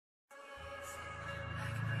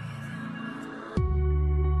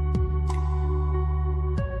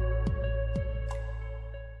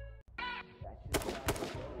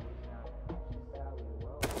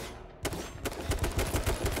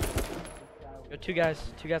Go two guys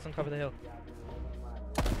on top of the hill.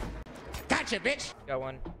 Gotcha, bitch. Got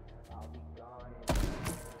one.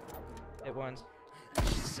 Hit once.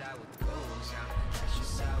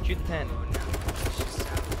 Shoot the 10.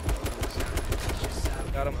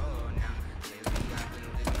 Got him.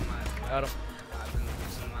 Got him.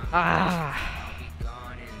 Ah!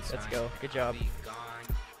 Let's go. Good job.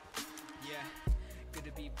 Good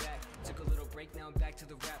to be back. Took a little break, now I'm back to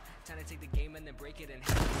the rap. Time to take the game and then break it in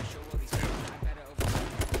half. Show all these people I better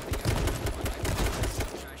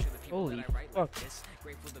Holy fuck.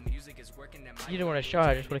 You didn't want a shot,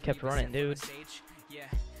 I just would have kept running, dude.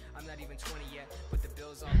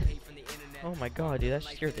 Oh my god, dude, that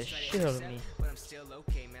scared the shit out of me. You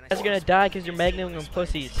guys are gonna die because you're magnating and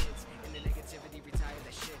pussies.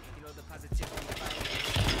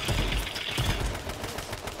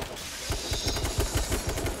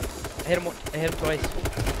 I hit him twice.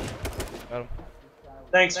 Got him.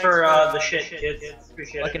 Thanks for the shit, kids.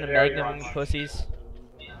 Appreciate Fucking it. the magnum pussies.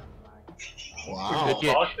 Wow.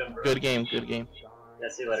 Good game. Yeah,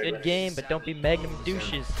 see you later. Good game, but don't be magnum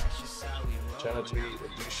douches. Trying to be a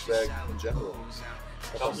douchebag in general.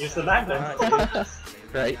 Don't use the magnum.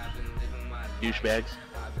 Right? Douchebags.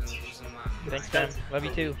 Thanks, man. Love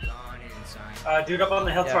you too. Dude up on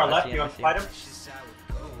the hill to our left, you want to fight him?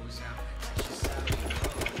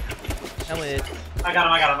 Helmet. I got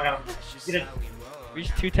him. You did. We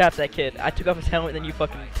just two-tapped that kid. I took off his helmet, and then you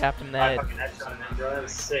fucking tapped him in the I head. fucking headshot him, bro. That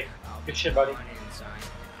was sick. Good shit, buddy.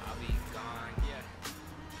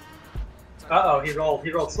 Uh-oh, he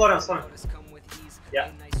rolled. Slow down. Yeah.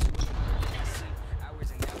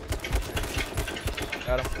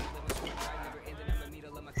 Got him.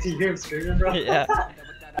 You hear him screaming, bro? Yeah.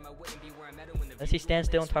 Unless he stands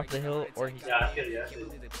still on top of the hill, or he's... Yeah, I feel you.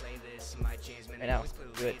 Right now.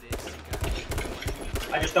 Do it.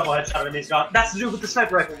 I just double headshot him and he's gone. That's the dude with the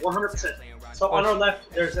sniper rifle, 100%. So on our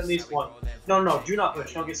left, there's at least one. No, do not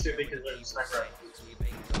push. Don't get stupid because there's a sniper rifle.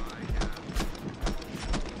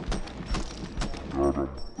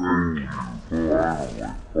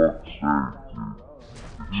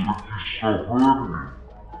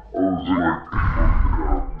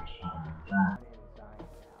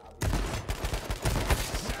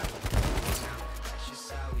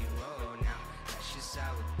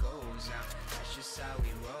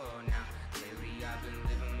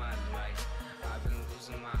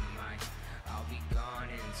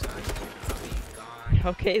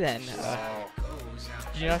 Okay then.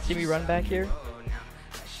 Did you not see me run back here?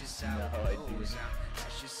 No, I do.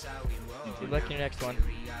 Good luck in your next one.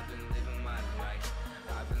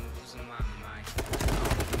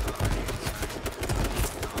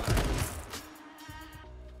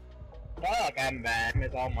 Fuck, I'm back.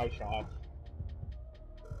 Missed all my shots.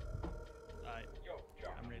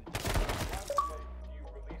 I'm ready.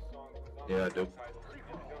 Yeah, I do.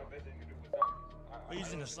 We're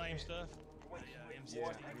using the same stuff.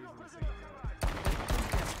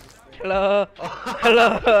 Hello.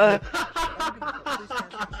 Hello.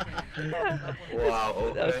 Wow,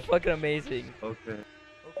 okay. That was fucking amazing. Okay.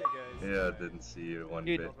 Yeah, I didn't see you one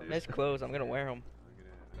Dude, bit, dude. nice clothes. I'm gonna wear them.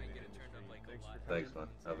 Thanks, man.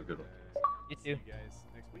 Have a good one. You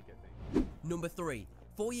too. Number 3.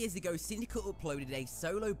 4 years ago, Syndicate uploaded a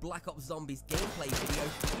solo Black Ops Zombies gameplay video,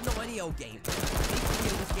 not any old game. This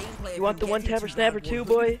video was gameplay You want the from one getting tapper to snapper round too,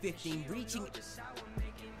 boy? 115, reaching...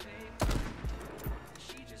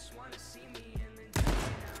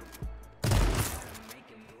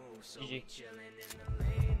 GG.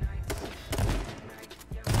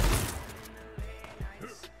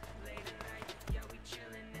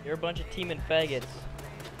 You're a bunch of teaming faggots.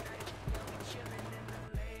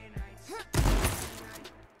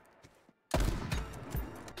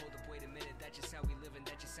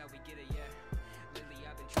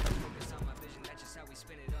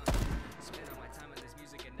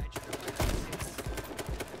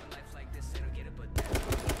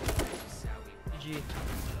 GG.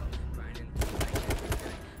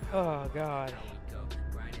 Oh god.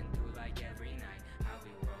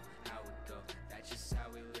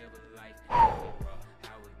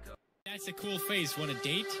 That's a cool face. Want a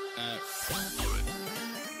date?